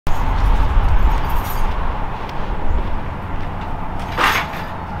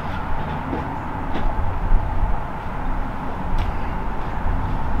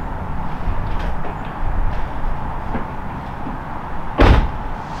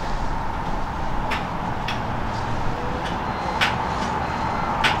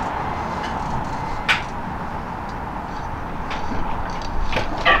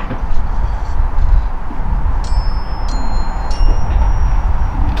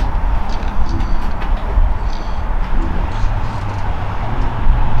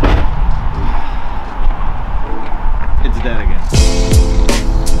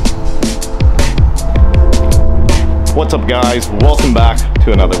guys, welcome back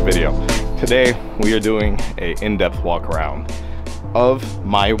to another video. Today we are doing a in-depth walk around of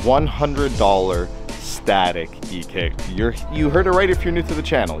my $100 static e-kick. You heard it right if you're new to the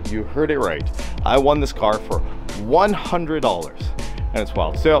channel. You heard it right. I won this car for $100 and it's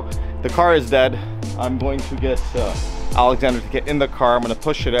wild. So the car is dead. I'm going to get Alexander to get in the car. I'm going to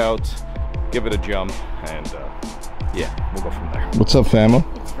push it out, give it a jump, and yeah, we'll go from there. What's up, famo?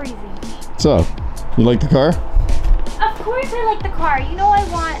 It's freezing. What's up? You like the car? Of course I like the car. You know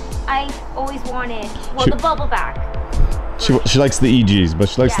I always wanted, well, the bubble back. She likes the EGs, but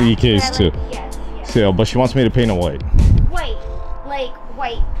she likes the EKs too. Yes. So, but she wants me to paint it white. White, like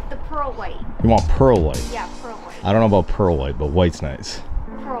white, the pearl white. You want pearl white? Yeah, pearl white. I don't know about pearl white, but white's nice.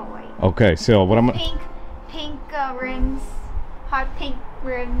 Pearl white. Okay, so what I'm gonna... Pink rims, hot pink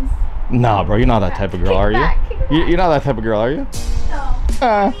rims. Nah, bro, you're not that type of girl, are you? You're not that type of girl, are you? No.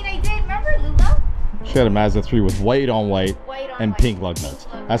 I mean, I did. Remember Lula? She had a Mazda 3 with white on white and pink lug nuts.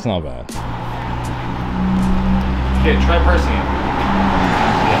 That's not bad. Okay, try pressing it.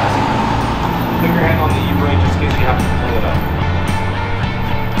 Yes. Put your hand on the e-brake just in case you have to pull it up.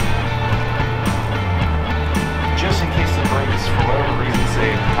 Just in case the brakes, for whatever reason,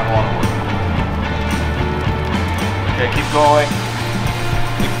 say I don't want to work. Okay, keep going.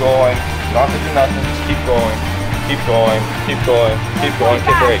 Keep going. You don't have to do nothing. Just keep going. Keep going. Keep going. Keep going.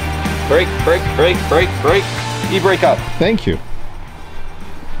 Okay, brake. Brake, brake, brake, brake, brake. E-brake up. Thank you.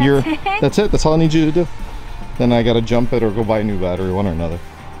 That's it. That's all I need you to do. Then I gotta jump it or go buy a new battery, one or another.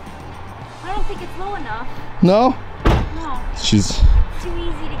 I don't think it's low enough. No? No. She's too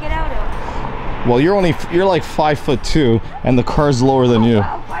easy to get out of. Well, you're like 5'2", and the car's lower than you.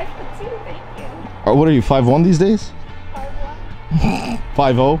 Wow, 5'2", thank you. Or what are you, 5'1" these days? 5'1".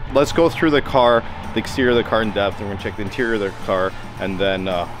 5'0". Let's go through the car, the exterior of the car in depth, and we're gonna check the interior of the car, and then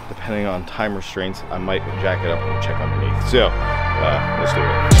depending on time restraints, I might jack it up and check underneath. So let's do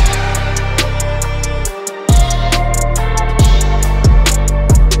it.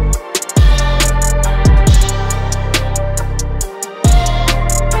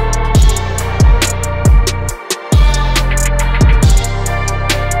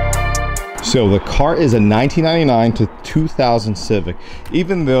 So the car is a 1999 to 2000 Civic,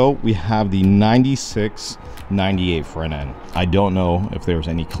 even though we have the 96, 98 front end. I don't know if there's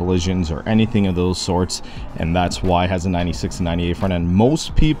any collisions or anything of those sorts, and that's why it has a 96 and 98 front end.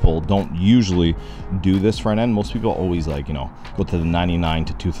 Most people don't usually do this front end. Most people always, like, you know, go to the 99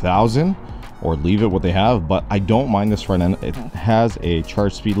 to 2000 or leave it what they have, but I don't mind this front end. It has a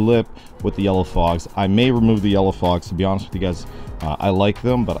charge speed lip with the yellow fogs. I may remove the yellow fogs, to be honest with you guys. I like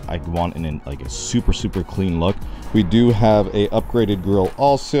them, but I want like a super clean look. We do have a upgraded grille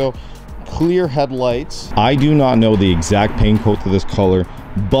also. Clear headlights. I do not know the exact paint coat to this color,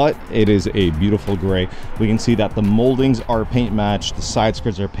 but it is a beautiful gray. We can see that the moldings are paint matched, the side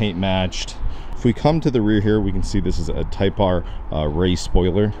skirts are paint matched. If we come to the rear here, we can see this is a Type R raised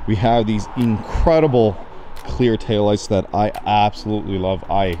spoiler. We have these incredible clear taillights that I absolutely love.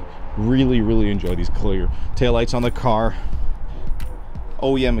 I really enjoy these clear taillights on the car.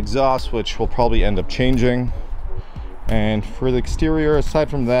 OEM exhaust, which will probably end up changing. And for the exterior,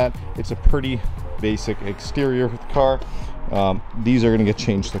 aside from that, it's a pretty basic exterior for the car. These are going to get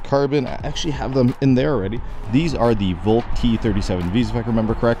changed to carbon. I actually have them in there already. These are the Volk T37Vs, if I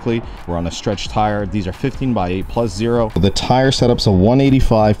remember correctly. We're on a stretch tire. These are 15/8 plus 0. The tire setup's a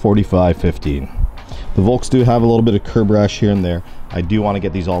 185, 45, 15. The Volks do have a little bit of curb rash here and there. I do want to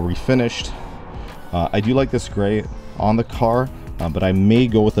get these all refinished. I do like this gray on the car, but I may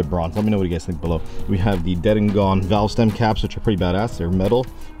go with the bronze. Let me know what you guys think below. We have the dead and gone valve stem caps, which are pretty badass. They're metal,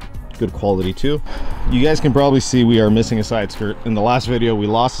 good quality too. You guys can probably see we are missing a side skirt. In the last video, we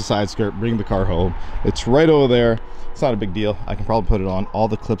lost the side skirt. Bring the car home. It's right over there. It's not a big deal. I can probably put it on. All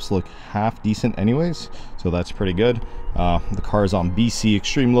the clips look half decent anyways, so that's pretty good. The car is on BC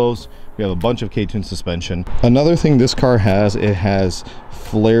extreme lows. We have a bunch of K-tune suspension. Another thing this car has, it has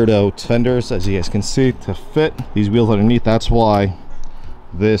flared out fenders, as you guys can see, to fit these wheels underneath. That's why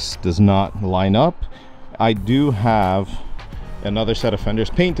this does not line up. I do have another set of fenders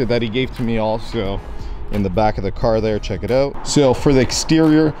painted that he gave to me also in the back of the car there. Check it out. So for the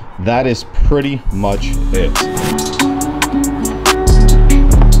exterior, that is pretty much it.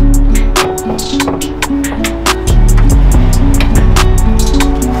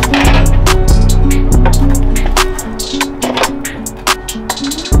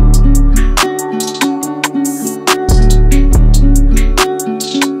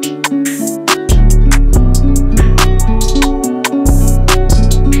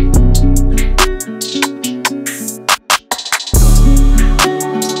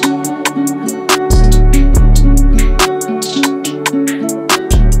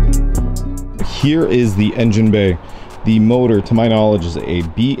 here is the engine bay. The motor, to my knowledge, is a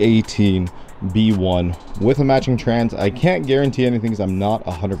B18 B1 with a matching trans. I can't guarantee anything because I'm not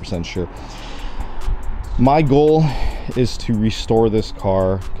 100% sure. My goal is to restore this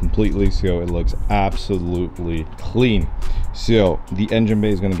car completely so it looks absolutely clean. So the engine bay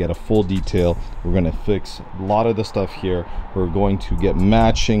is going to get a full detail. We're going to fix a lot of the stuff here. We're going to get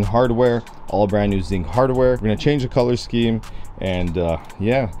matching hardware, all brand new zinc hardware. We're going to change the color scheme, and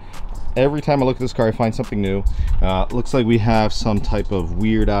yeah, every time I look at this car I find something new. Looks like we have some type of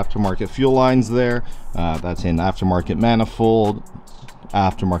weird aftermarket fuel lines there. That's an aftermarket manifold,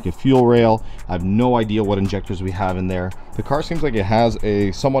 aftermarket fuel rail. I have no idea what injectors we have in there. The car seems like it has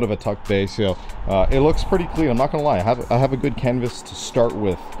a somewhat of a tuck base, so it looks pretty clean. I'm not gonna lie, I have a good canvas to start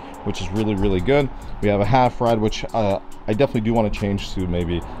with, which is really good. We have a half ride, which I definitely do want to change to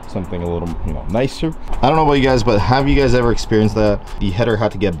maybe something a little, you know, nicer. I don't know about you guys, but have you guys ever experienced that the header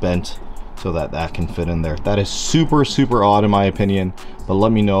had to get bent so that can fit in there? That is super odd in my opinion, but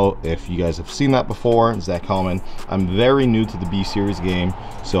let me know if you guys have seen that before. Is that common? I'm very new to the B series game,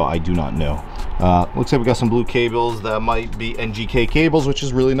 so I do not know. Looks like we got some blue cables that might be NGK cables, which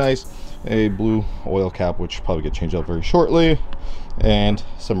is really nice. A blue oil cap, which probably get changed out very shortly, and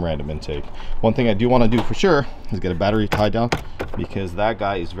some random intake. One thing I do want to do for sure is get a battery tied down, because that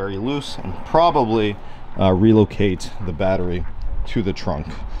guy is very loose, and probably relocate the battery to the trunk.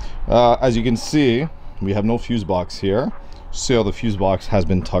 As you can see, we have no fuse box here, so the fuse box has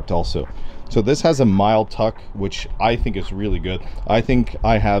been tucked also. So this has a mild tuck, which I think is really good. I think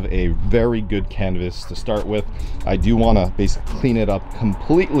I have a very good canvas to start with. I do want to basically clean it up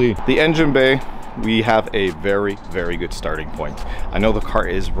completely. The engine bay, we have a very good starting point. I know the car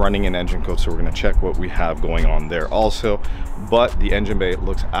is running an engine code, so we're going to check what we have going on there also, but the engine bay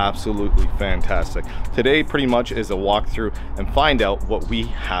looks absolutely fantastic. Today pretty much is a walkthrough and find out what we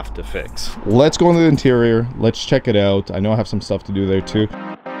have to fix. Let's go into the interior, let's check it out. I know I have some stuff to do there too.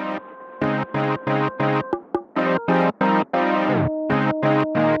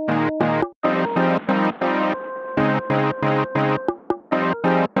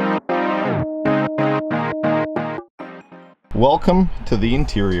 Welcome to the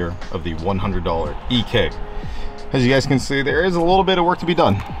interior of the $100 EK. As you guys can see, there is a little bit of work to be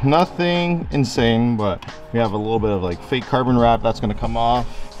done. Nothing insane, but we have a little bit of like fake carbon wrap that's going to come off.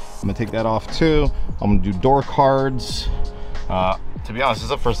 I'm going to take that off too. I'm going to do door cards. To be honest, this is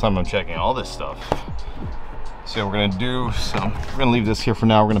the first time I'm checking all this stuff. So we're going to do some, we're going to leave this here for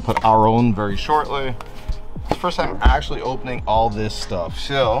now. We're going to put our own very shortly. It's the first time actually opening all this stuff.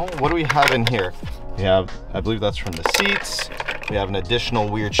 So what do we have in here? We have, I believe that's from the seats. We have an additional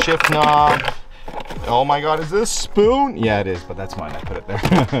weird shift knob. Oh my God, is this spoon? Yeah, it is, but that's mine, I put it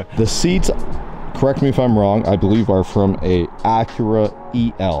there. The seats, correct me if I'm wrong, I believe are from a Acura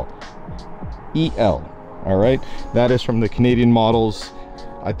EL. EL, all right? That is from the Canadian models.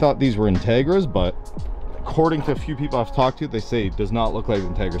 I thought these were Integras, but according to a few people I've talked to, they say it does not look like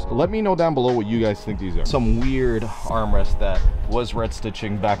Integras. Let me know down below what you guys think these are. Some weird armrest that was red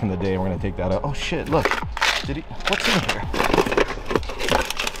stitching back in the day. We're gonna take that out. Oh shit, look. What's in here?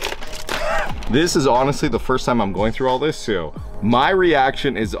 This is honestly the first time I'm going through all this, so my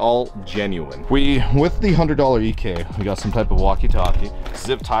reaction is all genuine. With the $100 EK, we got some type of walkie-talkie,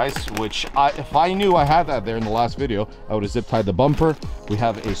 zip ties, which if I knew I had that there in the last video, I would have zip tied the bumper. We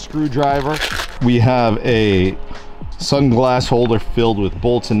have a screwdriver. We have a sunglass holder filled with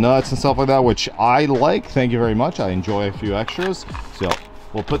bolts and nuts and stuff like that, which I like. Thank you very much. I enjoy a few extras. So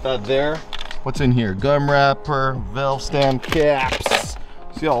we'll put that there. What's in here? Gum wrapper, valve stand caps.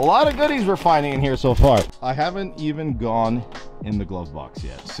 See, a lot of goodies we're finding in here so far. I haven't even gone in the glove box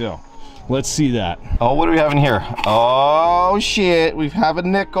yet. So let's see that. Oh, what do we have in here? Oh shit, we have a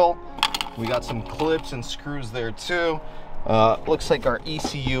nickel. We got some clips and screws there too. Looks like our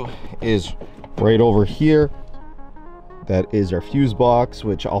ECU is right over here. That is our fuse box,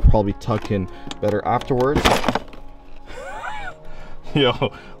 which I'll probably tuck in better afterwards.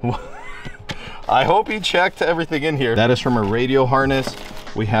 Yo, I hope he checked everything in here. That is from a radio harness.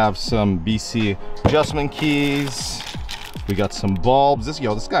 We have some BC adjustment keys. We got some bulbs. This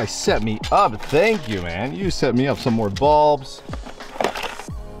guy set me up. Thank you, man. You set me up. Some more bulbs.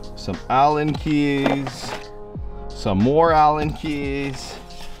 Some Allen keys. Some more Allen keys.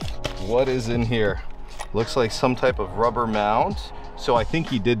 What is in here? Looks like some type of rubber mount. So I think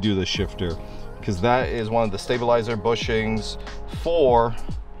he did do the shifter, because that is one of the stabilizer bushings for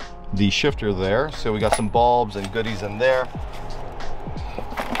the shifter there. So we got some bulbs and goodies in there.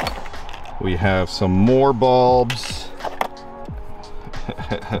 We have some more bulbs.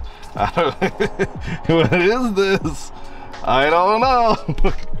 What is this? I don't know.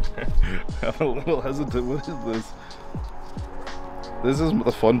 I'm a little hesitant. What is this? This is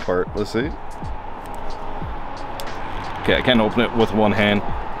the fun part. Let's see. Okay, I can't open it with one hand.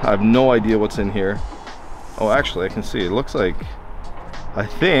 I have no idea what's in here. Oh, actually, I can see. It looks like, I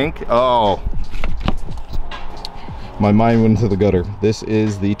think, oh. My mind went into the gutter. This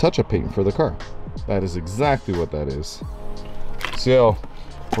is the touch-up paint for the car. That is exactly what that is. So,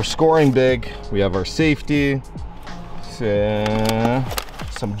 we're scoring big. We have our safety.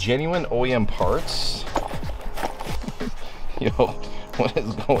 Some genuine OEM parts. Yo, what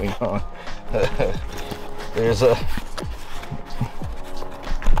is going on? There's a...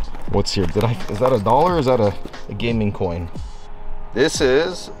 What's here? Is that $1 or is that a gaming coin? This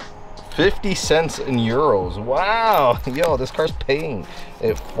is 50 cents in euros. Wow. Yo, this car's paying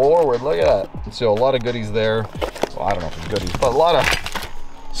it forward. Look at that. So a lot of goodies there. Well, I don't know if it's goodies, but a lot of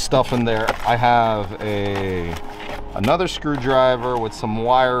stuff in there. I have another screwdriver with some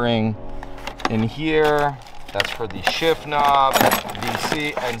wiring in here. That's for the shift knob,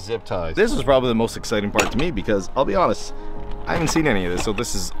 DC, and zip ties. This is probably the most exciting part to me because I'll be honest, I haven't seen any of this, so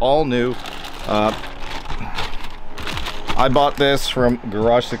this is all new. I bought this from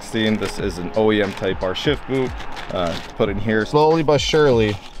Garage 16. This is an OEM type R shift boot to put in here. Slowly but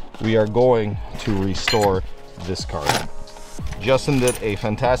surely, we are going to restore this car. Justin did a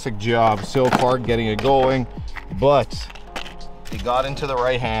fantastic job so far getting it going, but it got into the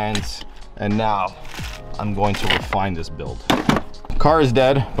right hands, and now I'm going to refine this build. Car is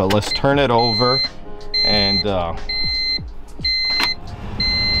dead, but let's turn it over and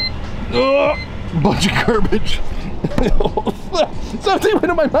bunch of garbage. Something went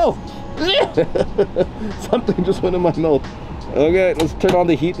in my mouth. Something just went in my mouth. Okay, let's turn on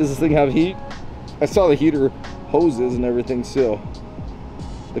the heat. Does this thing have heat? I saw the heater hoses and everything, so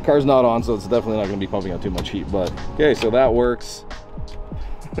the car's not on, so it's definitely not going to be pumping out too much heat. But okay, so that works.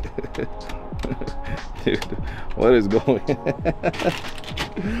 Dude, what is going on?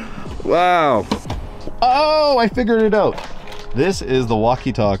 Wow. Oh, I figured it out. This is the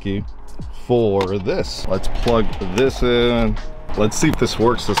walkie-talkie for this. Let's plug this in. Let's see if this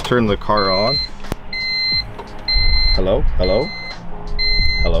works. Let's turn the car on. Hello, hello,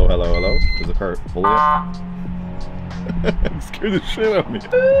 hello, hello, hello. Is the car fully up? It scared the shit out of me.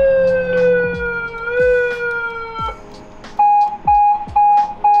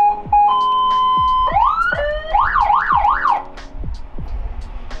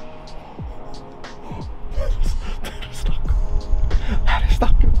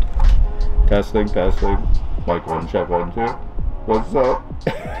 Testing, testing. Mic 1, check 1, 2. What's up?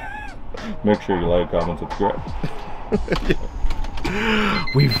 Make sure you like, comment, subscribe.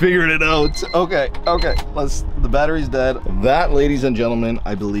 We figured it out. Okay, okay. The battery's dead. That, ladies and gentlemen,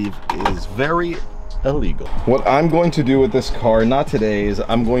 I believe is very illegal. What I'm going to do with this car, not today, is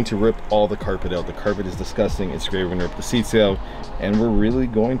I'm going to rip all the carpet out. The carpet is disgusting. It's great. We're gonna rip the seats out, and we're really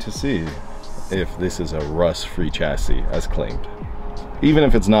going to see if this is a rust-free chassis as claimed. Even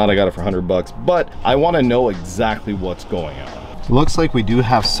if it's not, I got it for $100, but I want to know exactly what's going on. Looks like we do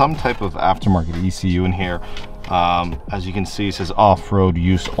have some type of aftermarket ECU in here. As you can see, it says off-road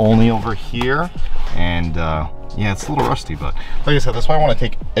use only over here, and yeah, it's a little rusty, but like I said, that's why I want to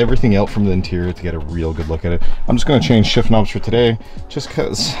take everything out from the interior to get a real good look at it. I'm just going to change shift knobs for today, just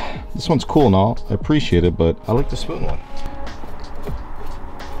because this one's cool and all. I appreciate it, but I like the spoon one.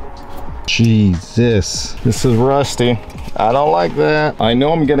 Jesus, this is rusty. I don't like that. I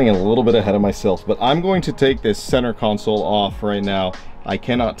know I'm getting a little bit ahead of myself, but I'm going to take this center console off right now. I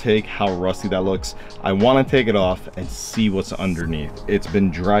cannot take how rusty that looks. I want to take it off and see what's underneath. It's been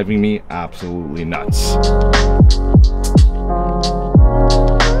driving me absolutely nuts.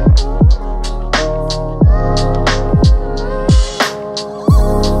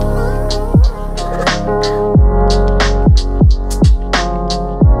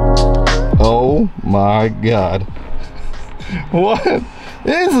 Oh my God. What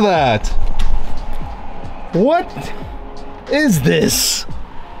is that? What is this?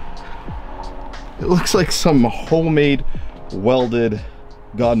 It looks like some homemade welded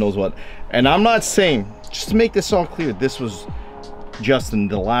God knows what. And I'm not saying, just to make this all clear, this was Justin,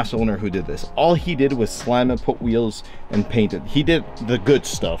 the last owner, who did this. All he did was slam it, put wheels, and paint it. He did the good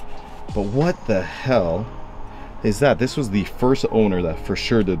stuff. But what the hell is that? This was the first owner that for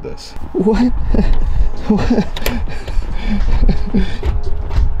sure did this. What?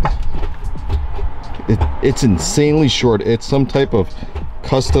 It's insanely short. It's some type of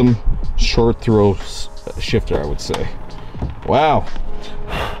custom short throw shifter, I would say. Wow.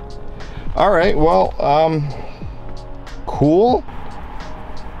 All right, well, cool.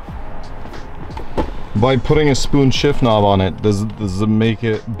 By putting a spoon shift knob on it, does it make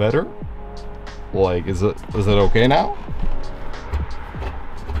it better? Like, is it okay now?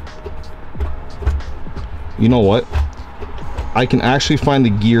 You know what? I can actually find the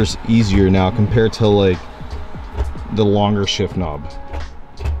gears easier now compared to like the longer shift knob.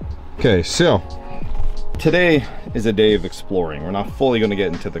 Okay, so today is a day of exploring. We're not fully going to get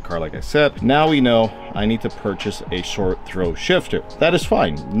into the car like I said. Now we know I need to purchase a short throw shifter. That is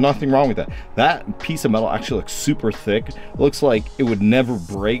fine, nothing wrong with that. That piece of metal actually looks super thick. It looks like it would never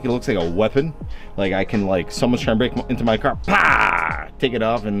break. It looks like a weapon. Like I can, like, someone's trying to break into my car, pah, take it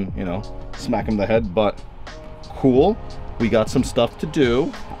off and, you know, smack him in the head. But cool, we got some stuff to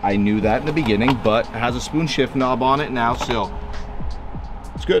do. I knew that in the beginning, but it has a spoon shift knob on it now, so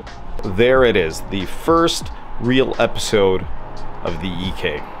it's good. There it is, the first real episode of the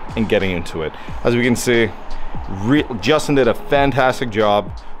EK and getting into it. As we can see, Justin did a fantastic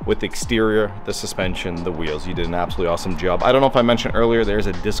job with the exterior, the suspension, the wheels. You did an absolutely awesome job. I don't know if I mentioned earlier, there's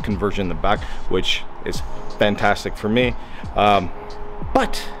a disc conversion in the back, which is fantastic for me.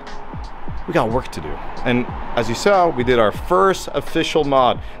 But we got work to do. And as you saw, we did our first official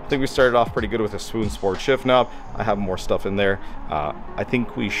mod. I think we started off pretty good with a spoon sport shift knob. I have more stuff in there. I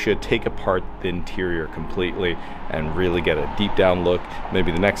think we should take apart the interior completely and really get a deep down look,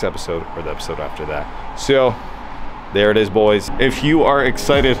 maybe the next episode or the episode after that. So there it is, boys. If you are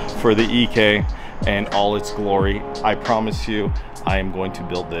excited for the EK and all its glory, I promise you, I am going to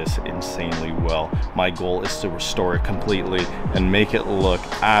build this insanely well. My goal is to restore it completely and make it look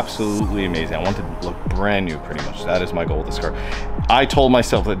absolutely amazing. I want it to look brand new, pretty much. That is my goal with this car. I told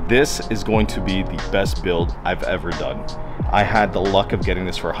myself that this is going to be the best build I've ever done. I had the luck of getting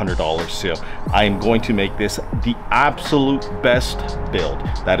this for $100, so I am going to make this the absolute best build.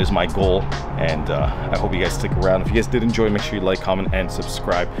 That is my goal, and I hope you guys stick around. If you guys did enjoy, make sure you like, comment, and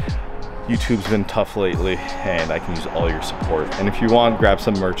subscribe. YouTube's been tough lately, and I can use all your support. And if you want, grab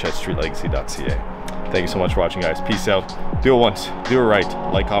some merch at streetlegacy.ca. Thank you so much for watching, guys. Peace out. Do it once, do it right.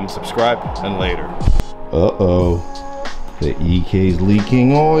 Like, comment, subscribe, and later. Uh-oh. The EK's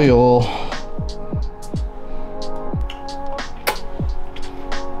leaking oil.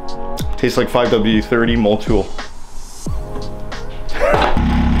 Tastes like 5W30 mold tool.